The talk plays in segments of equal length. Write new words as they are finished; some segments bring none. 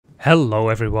Hello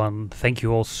everyone, thank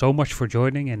you all so much for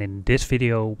joining, and in this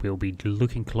video we'll be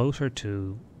looking closer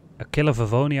to Aquila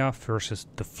Favonia versus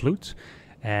the Flute,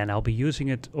 and I'll be using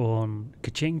it on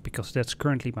Keqing because that's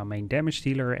currently my main damage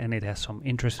dealer and it has some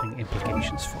interesting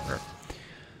implications for her.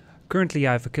 Currently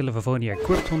I have Aquila Favonia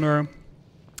equipped on her, and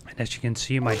as you can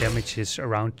see my damage is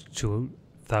around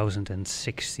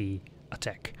 2060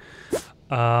 attack.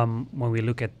 When we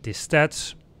look at the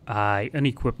stats, I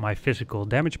unequip my physical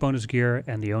damage bonus gear,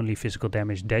 and the only physical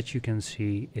damage that you can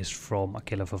see is from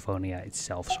Aquila Favonia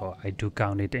itself, so I do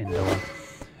count it in the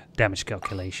damage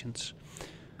calculations.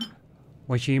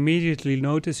 What you immediately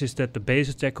notice is that the base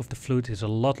attack of the Flute is a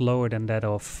lot lower than that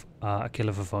of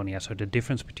Aquila Favonia, so the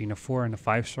difference between a 4 and a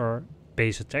 5-star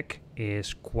base attack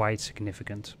is quite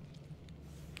significant.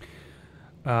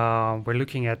 We're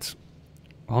looking at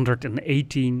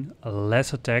 118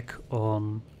 less attack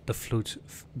on the Flute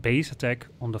base attack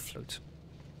on the Flute.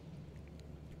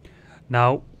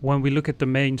 Now, when we look at the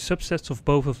main subsets of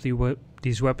both of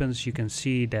these weapons, you can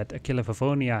see that Aquila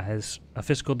Favonia has a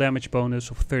physical damage bonus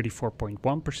of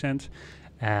 34.1%,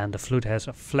 and the Flute has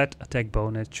a flat attack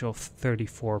bonus of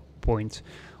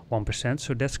 34.1%.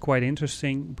 So that's quite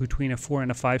interesting. Between a 4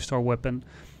 and a 5-star weapon,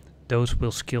 those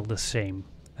will scale the same.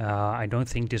 I don't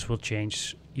think this will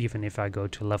change even if I go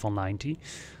to level 90.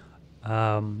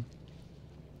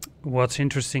 What's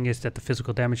interesting is that the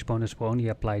physical damage bonus will only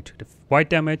apply to the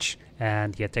white damage,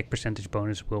 and the attack percentage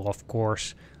bonus will of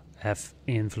course have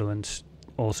influence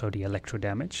also the electro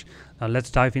damage. Now let's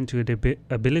dive into the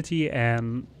ability,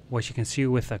 and what you can see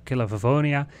with Aquila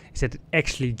Favonia is that it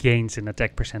actually gains an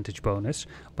attack percentage bonus,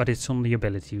 but it's on the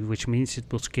ability, which means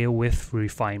it will scale with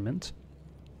refinement.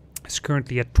 It's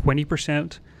currently at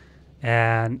 20%,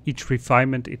 and each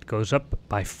refinement it goes up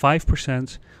by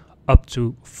 5%, up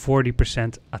to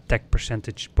 40% attack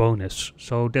percentage bonus.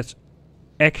 So that's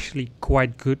actually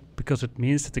quite good, because it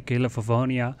means that the Aquila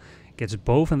Favonia gets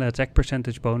both an attack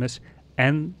percentage bonus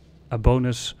and a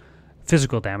bonus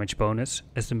physical damage bonus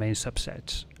as the main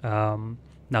subsets.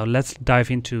 Now let's dive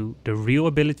into the real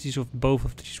abilities of both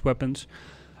of these weapons.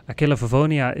 Aquila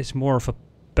Favonia is more of a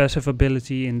passive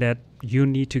ability in that you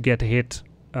need to get hit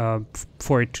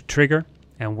for it to trigger,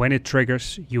 and when it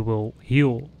triggers you will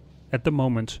heal at the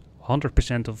moment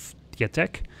 100% of the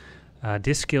attack.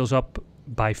 This scales up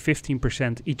by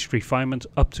 15% each refinement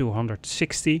up to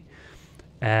 160,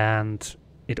 and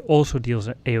it also deals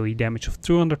an AoE damage of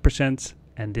 200%,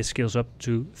 and this scales up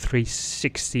to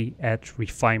 360 at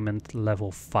refinement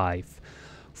level 5.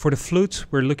 For the Flute,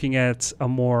 we're looking at a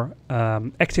more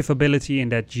active ability in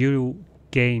that you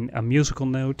gain a musical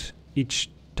note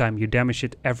each time you damage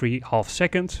it every half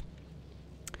second.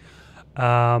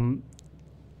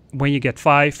 When you get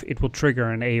 5, it will trigger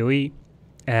an AoE,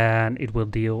 and it will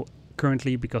deal,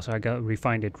 currently because I got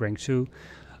refined it rank 2,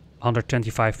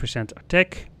 125%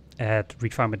 attack. At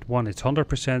refinement 1 it's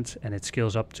 100%, and it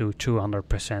scales up to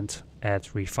 200%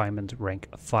 at refinement rank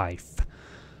 5.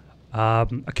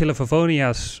 Aquila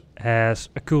Favonia has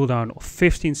a cooldown of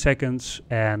 15 seconds,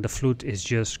 and the Flute is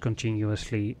just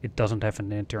continuously, it doesn't have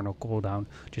an internal cooldown,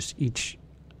 just each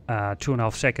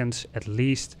 2.5 seconds at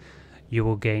least you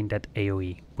will gain that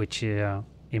AoE, which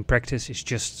in practice is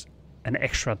just an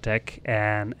extra attack,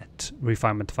 and at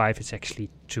refinement 5 it's actually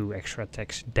 2 extra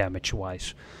attacks damage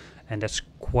wise, and that's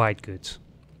quite good.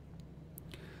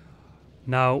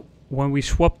 Now when we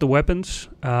swap the weapons,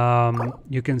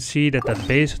 you can see that that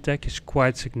base attack is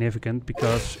quite significant,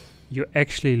 because you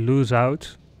actually lose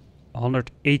out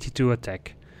 182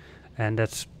 attack, and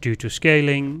that's due to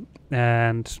scaling,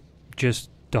 and just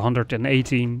the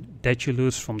 118 that you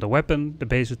lose from the weapon, the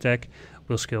base attack,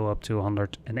 will scale up to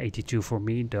 182 for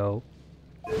me, though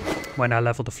when I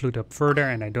level the Flute up further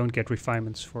and I don't get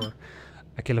refinements for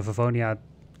Aquila Favonia,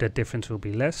 that difference will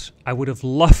be less. I would have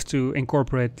loved to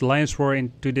incorporate Lion's Roar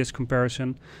into this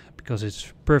comparison, because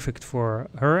it's perfect for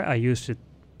her. I used it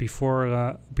before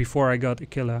I got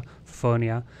Aquila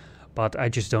Favonia, but I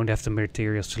just don't have the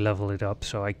materials to level it up,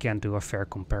 so I can't do a fair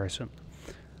comparison.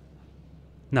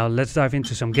 Now let's dive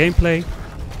into some gameplay.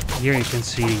 Here you can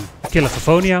see Aquila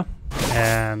Favonia,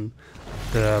 and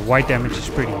the white damage is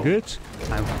pretty good.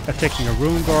 I'm attacking a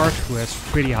Rune Guard who has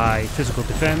pretty high physical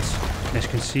defense, and as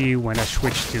you can see when I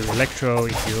switch to Electro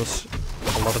it deals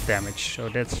a lot of damage, so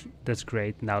that's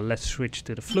great. Now let's switch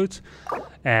to the Flute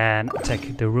and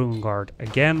attack the Rune Guard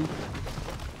again.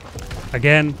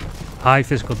 Again, high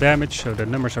physical damage, so the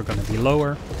numbers are going to be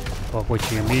lower, but what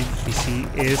you immediately see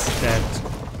is that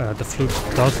the Flute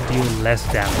does deal less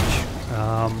damage,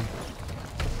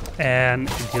 and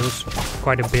it deals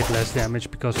quite a bit less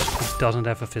damage because it doesn't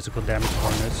have a physical damage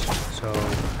bonus. So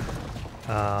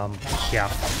yeah,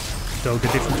 though the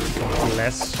difference becomes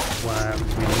less when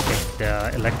we look at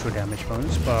the electro damage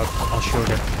bonus, but I'll show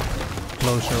that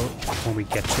closer when we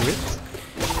get to it.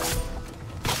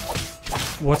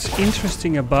 What's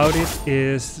interesting about it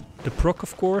is the proc,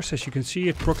 of course. As you can see,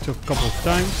 it procced a couple of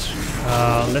times.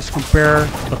 Let's compare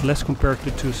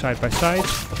the two side by side.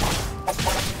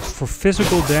 For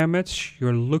physical damage,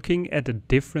 you're looking at a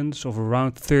difference of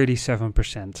around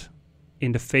 37%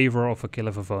 in the favor of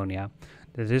Aquila Favonia.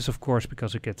 That is, of course,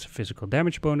 because it gets a physical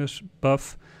damage bonus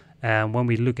buff. And when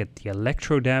we look at the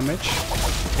electro damage,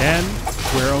 then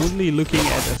we're only looking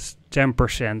at a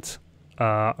 10%,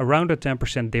 around a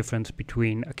 10% difference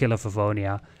between Aquila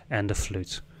Favonia and the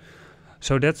Flute.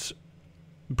 So that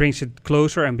brings it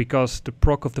closer, and because the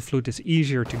proc of the Flute is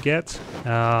easier to get,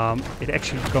 it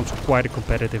actually becomes quite a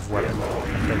competitive weapon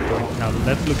at that point. Now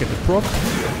let's look at the proc.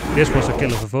 This was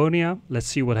Aquila Favonia. Let's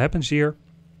see what happens here.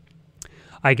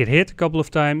 I get hit a couple of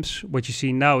times. What you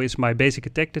see now is my basic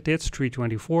attack that hits,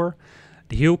 324.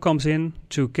 The heal comes in,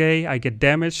 2k, I get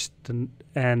damaged,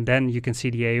 and then you can see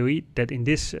the AoE that in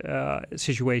this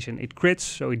situation it crits,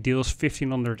 so it deals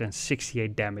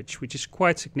 1568 damage, which is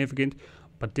quite significant,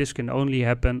 but this can only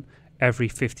happen every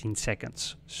 15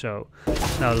 seconds. So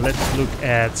now let's look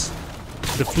at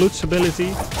the Flute's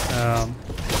ability.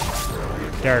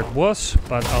 There it was,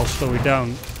 but I'll slow it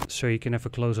down so you can have a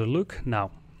closer look.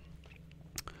 Now,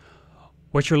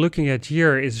 what you're looking at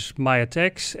here is my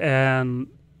attacks, and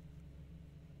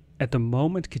at the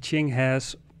moment Keqing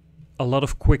has a lot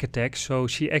of quick attacks, so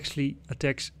she actually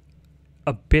attacks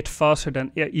a bit faster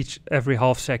than every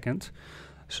half second.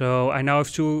 So I now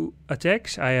have 2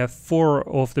 attacks. I have 4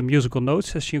 of the musical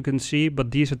notes, as you can see,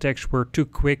 but these attacks were too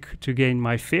quick to gain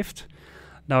my 5th.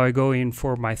 Now I go in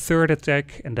for my 3rd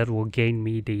attack, and that will gain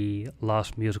me the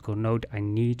last musical note I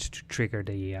need to trigger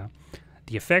the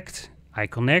effect. I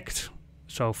connect.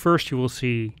 So first you will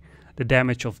see the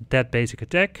damage of that basic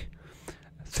attack,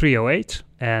 308,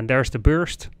 and there's the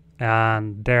burst,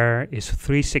 and there is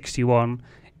 361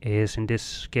 is in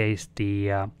this case the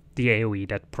AoE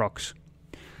that procs.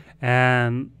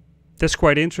 And that's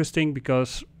quite interesting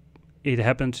because it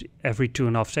happens every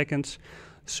 2.5 seconds.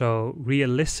 So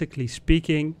realistically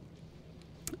speaking,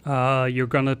 you're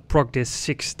gonna proc this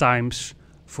 6 times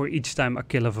for each time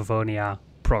Aquila Favonia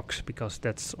procs, because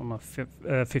that's on a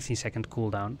 15-second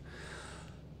cooldown.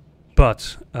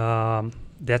 But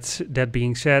that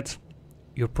being said,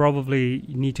 you probably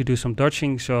need to do some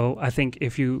dodging. So I think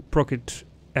if you proc it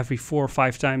every 4 or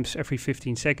 5 times every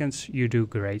 15 seconds, you do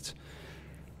great.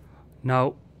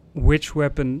 Now, which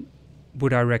weapon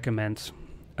would I recommend?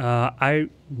 I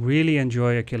really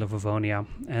enjoy Aquila Favonia,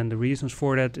 and the reasons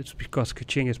for that is because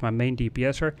Keqing is my main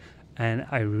DPSer, and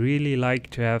I really like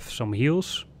to have some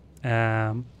heals.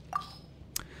 And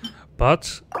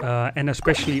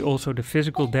especially also the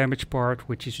physical damage part,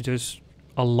 which is just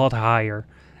a lot higher.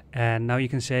 And now you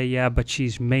can say, yeah, but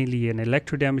she's mainly an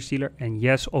electro damage dealer, and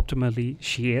yes, optimally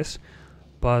she is,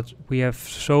 but we have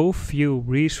so few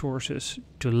resources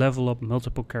to level up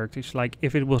multiple characters. Like,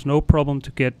 if it was no problem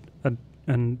to get a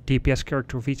DPS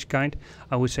character of each kind,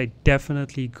 I would say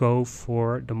definitely go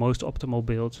for the most optimal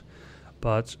build.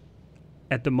 But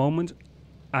at the moment,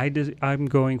 I'm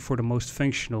going for the most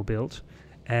functional build,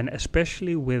 and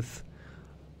especially with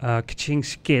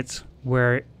Keqing's kit,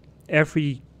 where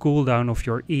every cooldown of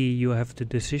your E you have the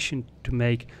decision to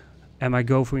make, am I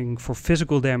going for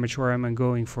physical damage or am I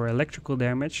going for electrical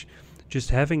damage? Just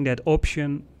having that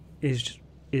option is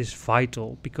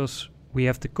vital, because we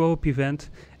have the co-op event,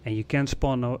 and you can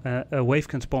spawn a wave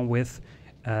can spawn with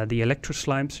the electro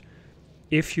slimes.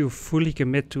 If you fully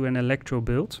commit to an electro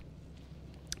build,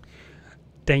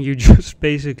 then you just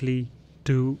basically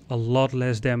do a lot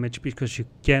less damage, because you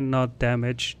cannot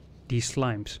damage these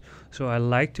slimes. So I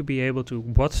like to be able to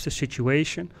watch the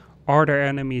situation. Are there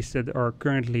enemies that are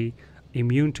currently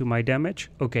immune to my damage?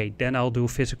 Okay, then I'll do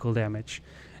physical damage.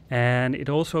 And it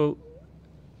also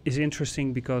is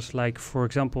interesting because, like, for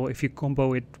example, if you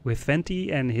combo it with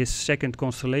Venti and his 2nd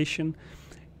constellation,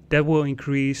 that will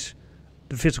increase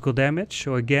the physical damage.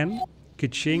 So again,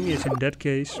 Keqing is in that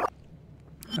case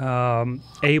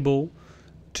able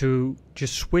to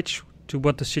just switch to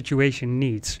what the situation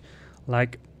needs.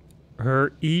 Like,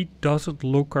 her E doesn't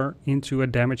lock her into a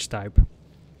damage type.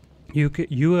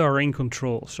 You are in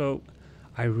control. So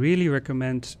I really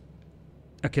recommend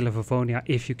Aquila Favonia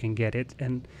if you can get it.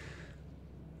 And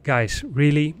guys,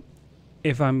 really,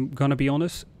 if I'm gonna be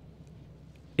honest,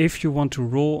 if you want to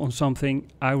roll on something,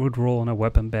 I would roll on a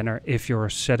weapon banner if you're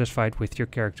satisfied with your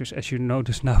characters. As you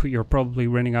notice now, you're probably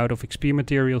running out of XP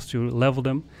materials to level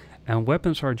them, and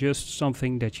weapons are just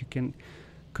something that you can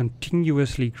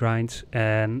continuously grind,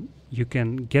 and you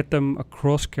can get them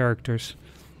across characters.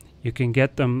 You can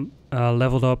get them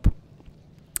leveled up,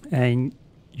 and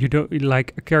you don't,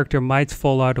 like, a character might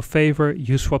fall out of favor,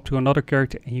 you swap to another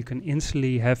character and you can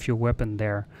instantly have your weapon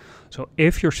there. So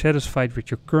if you're satisfied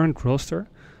with your current roster,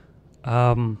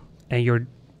 and you're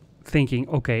thinking,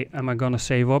 okay, am I gonna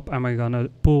save up? Am I gonna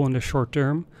pull in the short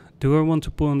term? Do I want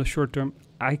to pull in the short term?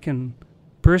 I can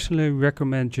personally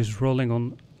recommend just rolling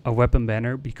on a weapon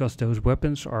banner, because those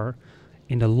weapons are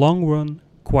in the long run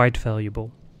quite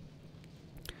valuable.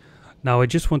 Now I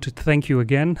just want to thank you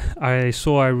again. I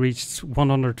saw I reached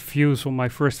 100 views on my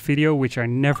first video, which I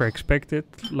never expected.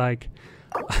 Like,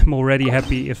 I'm already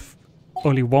happy if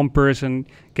only one person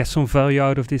gets some value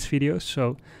out of this video.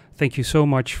 So thank you so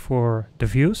much for the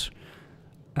views.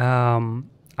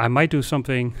 I might do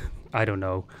something, I don't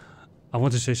know. I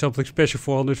want to say something special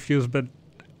for 100 views, but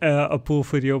a pool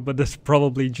video, but that's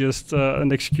probably just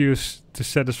an excuse to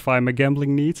satisfy my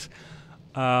gambling needs.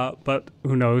 But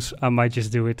who knows, I might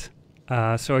just do it.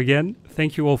 So again,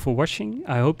 thank you all for watching.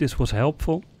 I hope this was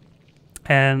helpful,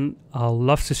 and I'll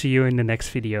love to see you in the next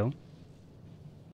video.